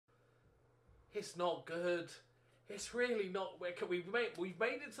It's not good. It's really not. We've made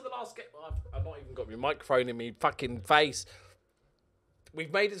it to the last game. I've not even got my microphone in me fucking face.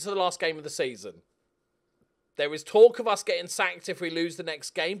 We've made it to the last game of the season. There is talk of us getting sacked if we lose the next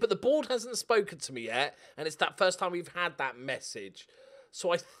game, but the board hasn't spoken to me yet, and it's that first time we've had that message.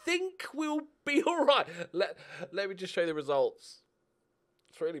 So I think we'll be all right. Let me just show you the results.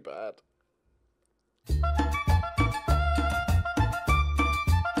 It's really bad.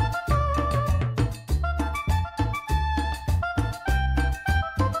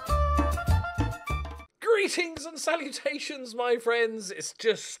 Greetings and salutations, my friends. It's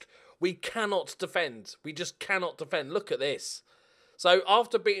just, we cannot defend. We just cannot defend. Look at this. So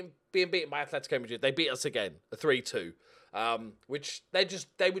after being beaten by Atletico Madrid, they beat us again, a 3-2. Which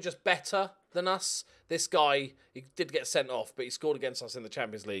they were just better than us. This guy, he did get sent off, but he scored against us in the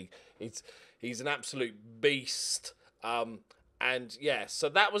Champions League. He's an absolute beast. And yeah, so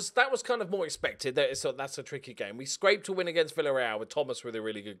that was kind of more expected. That's a tricky game. We scraped a win against Villarreal with Thomas with a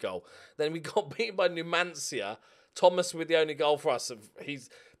really good goal. Then we got beaten by Numancia. Thomas with the only goal for us.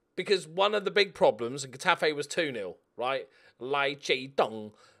 Because one of the big problems, and Getafe was 2-0, right? Lai Chi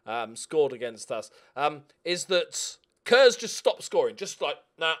Dong scored against us. Is that Kerr's just stopped scoring. Just like,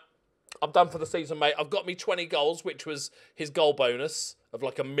 nah, I'm done for the season, mate. I've got me 20 goals, which was his goal bonus of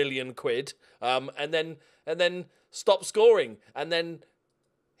like £1 million. And then stopped scoring. And then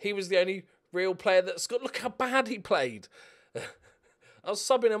he was the only real player that scored. Look how bad he played. I was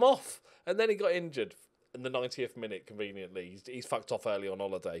subbing him off. And then he got injured in the 90th minute, conveniently. He's fucked off early on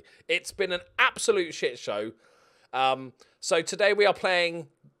holiday. It's been an absolute shit show. So today we are playing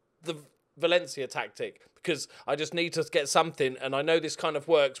the Valencia tactic because I just need to get something, and I know this kind of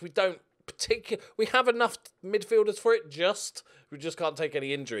works. We have enough midfielders for it, we just can't take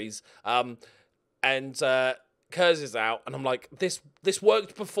any injuries. And Kurz is out, and I'm like, this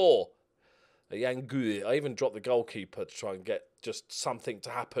worked before. Yangui, I even dropped the goalkeeper to try and get just something to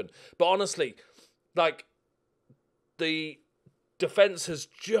happen. But honestly, like, the defence has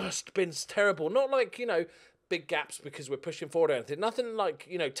just been terrible. Not like, big gaps because we're pushing forward or anything. Nothing like,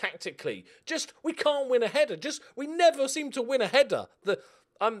 tactically. Just, we can't win a header. We never seem to win a header.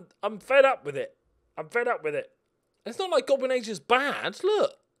 I'm fed up with it. It's not like Goblin Age is bad.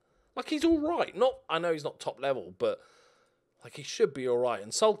 Look. Like, he's all right. I know he's not top level, but like, he should be all right.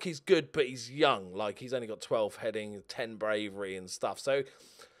 And Sulky's good, but he's young. Like, he's only got 12 heading, 10 bravery and stuff. So,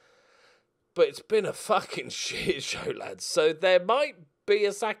 but it's been a fucking shit show, lads. So there might be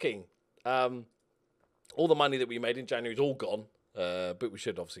a sacking. All the money that we made in January is all gone, but we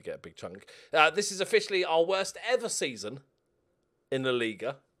should obviously get a big chunk. This is officially our worst ever season in the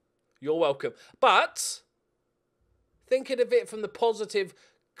Liga. You're welcome. But thinking of it from the positive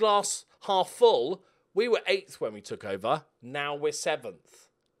glass half full, we were 8th when we took over. Now we're 7th.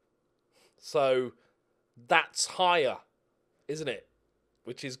 So that's higher, isn't it?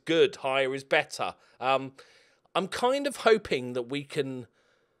 Which is good. Higher is better. I'm kind of hoping that we can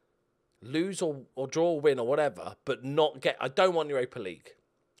lose or draw or win or whatever, but not get... I don't want Europa League.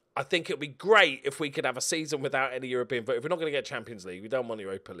 I think it'd be great if we could have a season without any European... But if we're not going to get Champions League, we don't want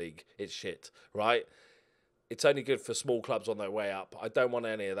Europa League. It's shit, right? It's only good for small clubs on their way up. I don't want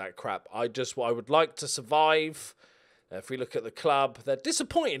any of that crap. I would like to survive. If we look at the club, they're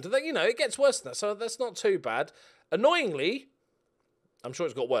disappointed. It gets worse than that, so that's not too bad. Annoyingly, I'm sure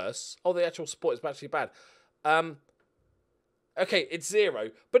it's got worse. Oh, the actual support is actually bad. Okay, it's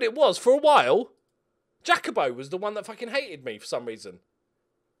 0. But it was, for a while, Jacobo was the one that fucking hated me for some reason.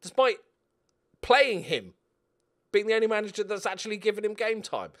 Despite playing him. Being the only manager that's actually given him game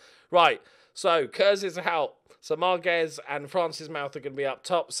time. Right, so Kurz is out. So Marquez and Francis Mouth are going to be up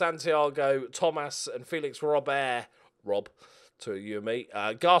top. Santiago, Thomas and Felix Robert. Rob, to you and me.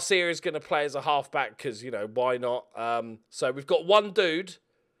 Garcia is going to play as a halfback because, why not? So we've got one dude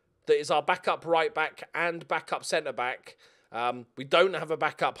that is our backup right back and backup centre back. We don't have a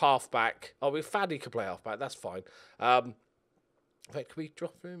backup halfback. Oh, Faddy could play halfback. That's fine. In fact, can we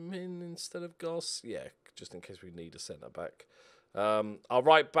drop him in instead of Goss? Yeah, just in case we need a centre back. Our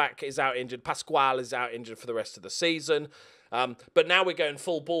right back is out injured. Pascual is out injured for the rest of the season. But now we're going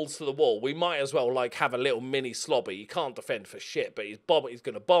full balls to the wall. We might as well have a little mini slobby. He can't defend for shit, but he's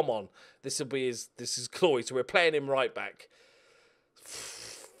going to bomb on. This is glory. So we're playing him right back.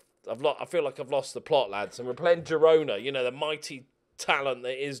 I feel like I've lost the plot, lads. And we're playing Girona, the mighty talent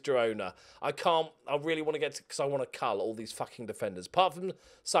that is Girona. I really want to get to, because I want to cull all these fucking defenders. Apart from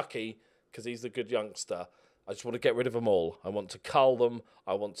Sucky, because he's the good youngster. I just want to get rid of them all. I want to cull them.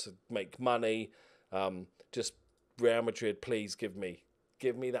 I want to make money. Just Real Madrid, please give me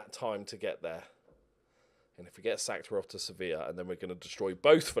that time to get there. And if we get sacked, we're off to Sevilla, and then we're going to destroy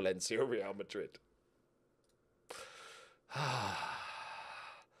both Valencia and Real Madrid.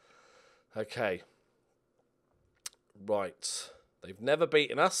 Okay. Right. They've never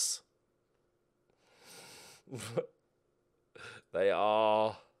beaten us. They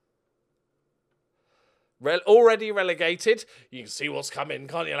are already relegated. You can see what's coming,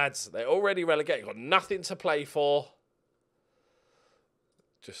 can't you, lads? They're already relegated. Got nothing to play for.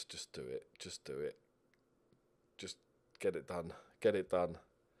 Just do it. Just do it. Just get it done. Get it done.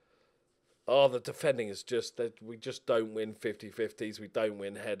 Oh, the defending is just that we just don't win 50-50s. We don't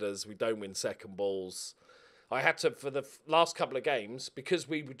win headers. We don't win second balls. I had to, for the last couple of games, because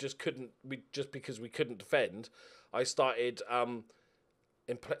because we couldn't defend, I started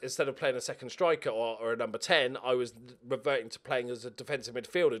instead of playing a second striker or a number 10, I was reverting to playing as a defensive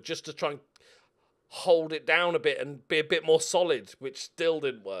midfielder just to try and hold it down a bit and be a bit more solid, which still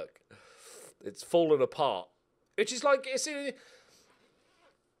didn't work. It's fallen apart. Which is like,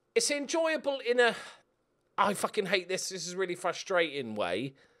 it's enjoyable in a, I fucking hate this is really frustrating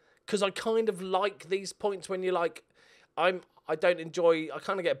way, because I kind of like these points when you're like, I kind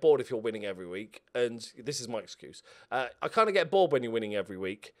of get bored if you're winning every week, and this is my excuse. I kind of get bored when you're winning every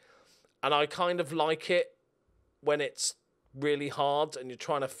week, and I kind of like it when it's really hard and you're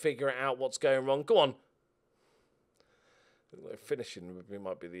trying to figure out what's going wrong. Go on. Finishing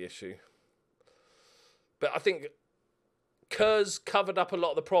might be the issue. But I think Kurz covered up a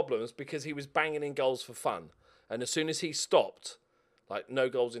lot of the problems because he was banging in goals for fun. And as soon as he stopped, like no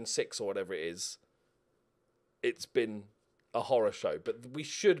goals in 6 or whatever it is, it's been a horror show. But we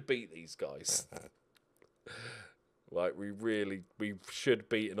should beat these guys. Like, we should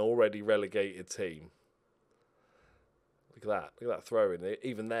beat an already relegated team. Look at that throw in.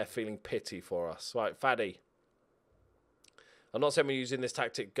 Even they're feeling pity for us. Right, Faddy. I'm not saying we're using this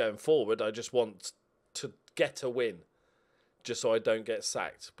tactic going forward. I just want to get a win, just so I don't get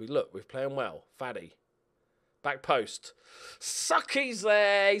sacked. We're playing well. Faddy. Back post. Sucky's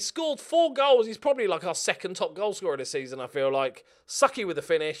there. He scored 4 goals. He's probably like our second top goal scorer this season, I feel like. Sucky with the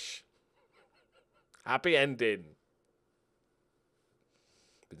finish. Happy ending.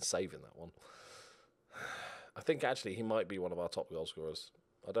 Been saving that one. I think actually he might be one of our top goal scorers.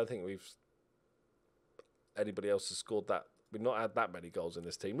 I don't think anybody else has scored that. We've not had that many goals in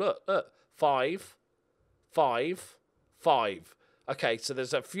this team. Look. 5. Okay, so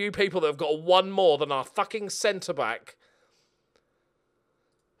there's a few people that have got 1 more than our fucking centre-back.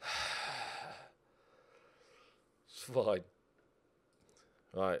 It's fine.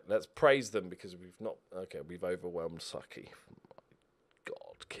 Right, let's praise them because we've overwhelmed Sucky.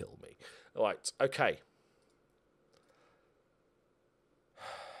 God, kill me. All right, okay.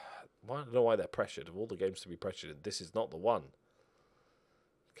 I don't know why they're pressured. Of all the games to be pressured, this is not the one.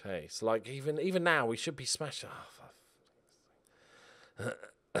 Okay, so like even now we should be smashing. When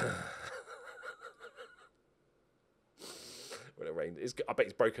it rained, I bet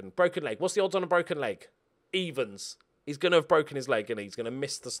it's broken leg. What's the odds on a broken leg? Evens. He's going to have broken his leg and he's going to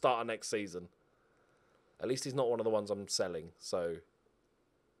miss the start of next season. At least he's not one of the ones I'm selling, so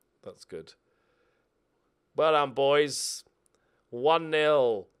that's good. Well done, boys.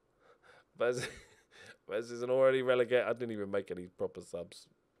 1-0. Bez is an already relegated. I didn't even make any proper subs.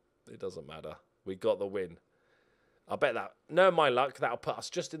 It doesn't matter. We got the win. I bet that, no, my luck, that'll put us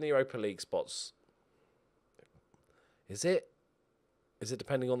just in the Europa League spots. Is it? Is it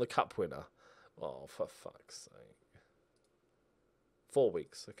depending on the cup winner? Oh, for fuck's sake. 4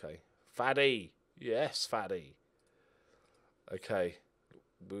 weeks, okay. Faddy. Yes, Faddy. Okay.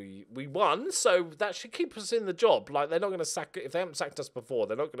 We won, so that should keep us in the job. Like, they're not going to sack, if they haven't sacked us before,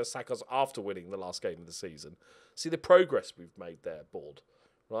 they're not going to sack us after winning the last game of the season. See the progress we've made there, board.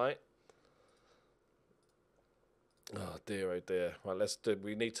 Right? Oh dear, oh dear. Right, let's do.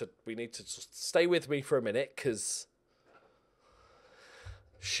 We need to stay with me for a minute because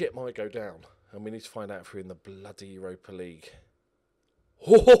shit might go down, and we need to find out if we're in the bloody Europa League.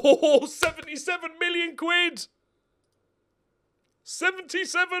 Oh, 77 million quid!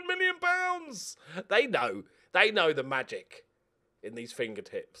 77 million pounds! They know the magic in these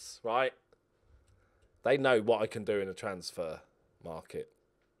fingertips, right? They know what I can do in a transfer market.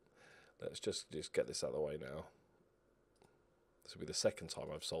 Let's just get this out of the way now. This will be the second time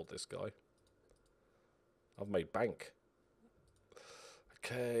I've sold this guy. I've made bank.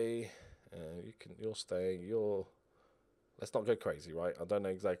 Okay, you're staying. Let's not go crazy, right? I don't know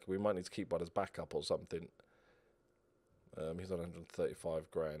exactly. We might need to keep one as backup or something. He's on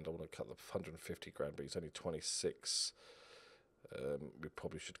 135 grand. I want to cut the 150 grand, but he's only 26. We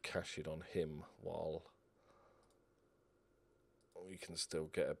probably should cash it on him while we can still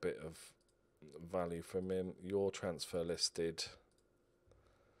get a bit of value from him. Your transfer listed.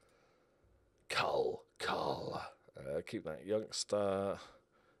 Cull. Keep that youngster.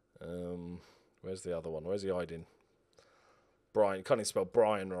 Where's the other one? Where's he hiding? Brian. Can't even spell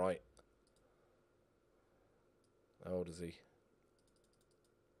Brian right. How old is he?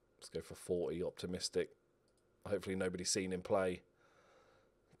 Let's go for 40. Optimistic. Hopefully nobody's seen him play.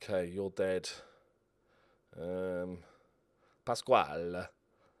 Okay, you're dead. Pasquale.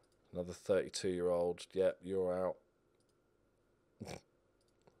 Another 32-year-old. Yep, you're out.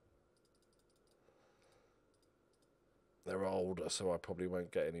 They're older, so I probably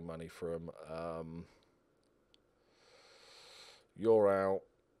won't get any money for them. You're out.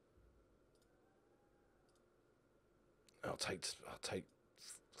 I'll take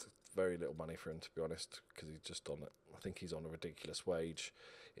very little money for him, to be honest, because he's just on it. I think he's on a ridiculous wage.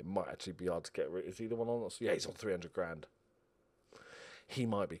 It might actually be hard to get rid. Is he the one on? Yeah, he's on 300 grand. He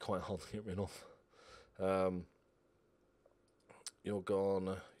might be quite hard to get rid of. You're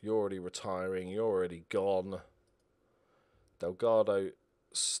gone. You're already retiring. You're already gone. Delgado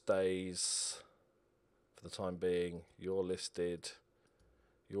stays for the time being. You're listed.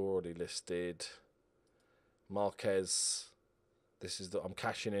 You're already listed. Marquez. This is I'm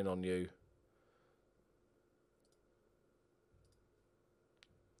cashing in on you.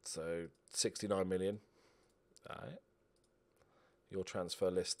 So 69 million. All right. Your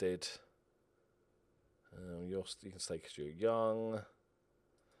transfer listed. You can stay because you're young.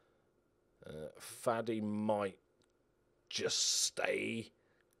 Faddy might just stay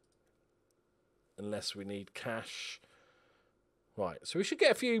unless we need cash. Right, so we should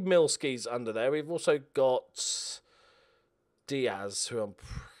get a few Milskis under there. We've also got Diaz, who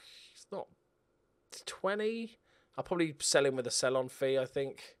he's not 20. I'll probably sell him with a sell-on fee, I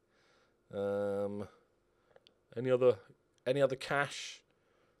think. Any other cash?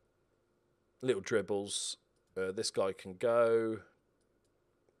 Little dribbles. This guy can go.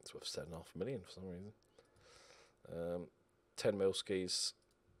 It's worth 7.5 million for some reason. 10 Milskis.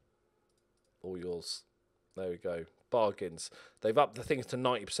 All yours. There we go. Bargains. They've upped the things to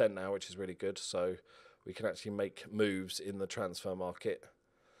 90% now, which is really good. So we can actually make moves in the transfer market.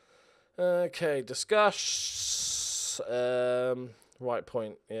 Okay, discuss. Right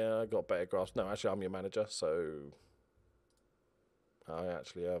point. Yeah, I got better grasp. No, actually, I'm your manager, so I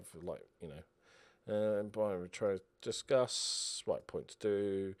actually have, like, you know. And Brian, we try to discuss. Right point to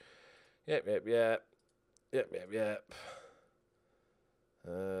do. Yep.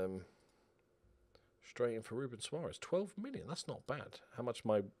 Straight in for Ruben Suarez. 12 million. That's not bad. How much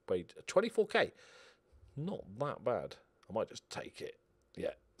my weight? 24k. Not that bad. I might just take it.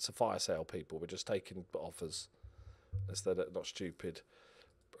 Yeah, it's a fire sale, people. We're just taking offers. They're not stupid.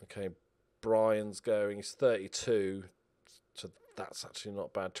 Okay, Brian's going. He's 32. So that's actually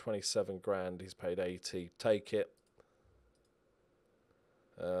not bad. 27 grand. He's paid 80. Take it.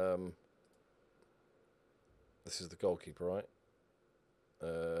 This is the goalkeeper, right?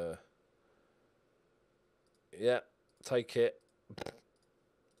 Yeah, take it.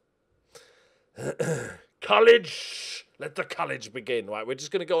 College! Let the college begin. Right, we're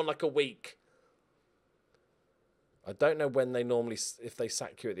just going to go on like a week. I don't know when they normally, if they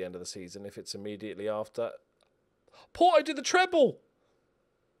sack you at the end of the season, if it's immediately after. Porto did the treble!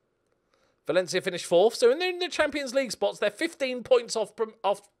 Valencia finished 4th, so in the Champions League spots, they're 15 points off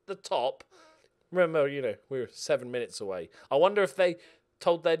the top. Remember, you know, we were 7 minutes away. I wonder if they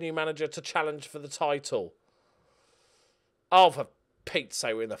told their new manager to challenge for the title. Oh, for Pete's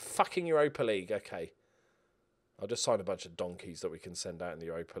sake, we're in the fucking Europa League. Okay. I'll just sign a bunch of donkeys that we can send out in the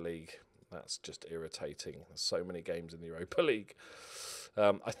Europa League. That's just irritating. There's so many games in the Europa League.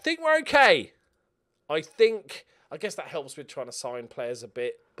 I think we're okay. I guess that helps with trying to sign players a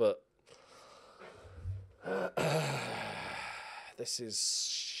bit, but this is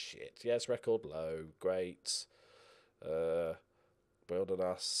shit. Yes, record low. Great. Build on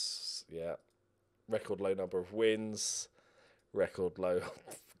us. Yeah. Record low number of wins. Record low.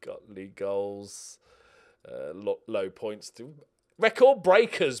 Got league goals. Low points to record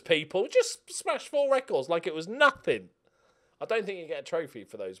breakers, people. Just smash 4 records like it was nothing. I don't think you get a trophy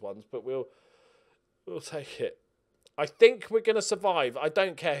for those ones, but we'll take it. I think we're going to survive. I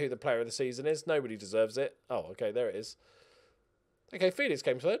don't care who the player of the season is. Nobody deserves it. Oh, okay, there it is. Okay, Felix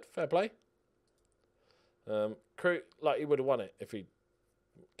came 3rd. Fair play. Crew, like, he would have won it if he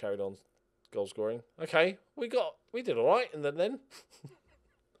carried on goal scoring. Okay, we did all right and then.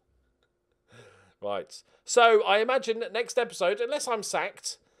 Right. So I imagine that next episode, unless I'm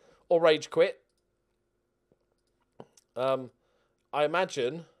sacked or rage quit, I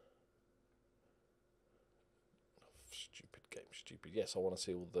imagine. Stupid game, stupid. Yes, I want to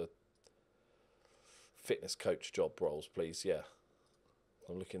see all the fitness coach job roles, please. Yeah.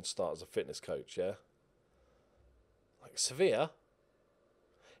 I'm looking to start as a fitness coach, yeah? Like Sevilla?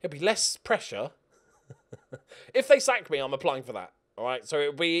 It'll be less pressure. If they sack me, I'm applying for that. All right? So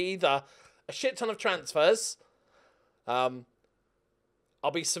it'll be either a shit ton of transfers, I'll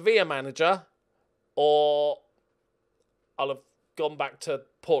be Sevilla manager, or I'll have gone back to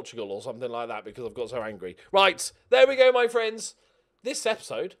Portugal or something like that because I've got so angry. Right, there we go, my friends. This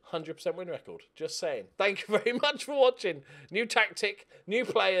episode, 100% win record. Just saying. Thank you very much for watching. New tactic, new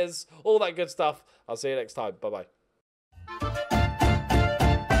players, all that good stuff. I'll see you next time. Bye-bye.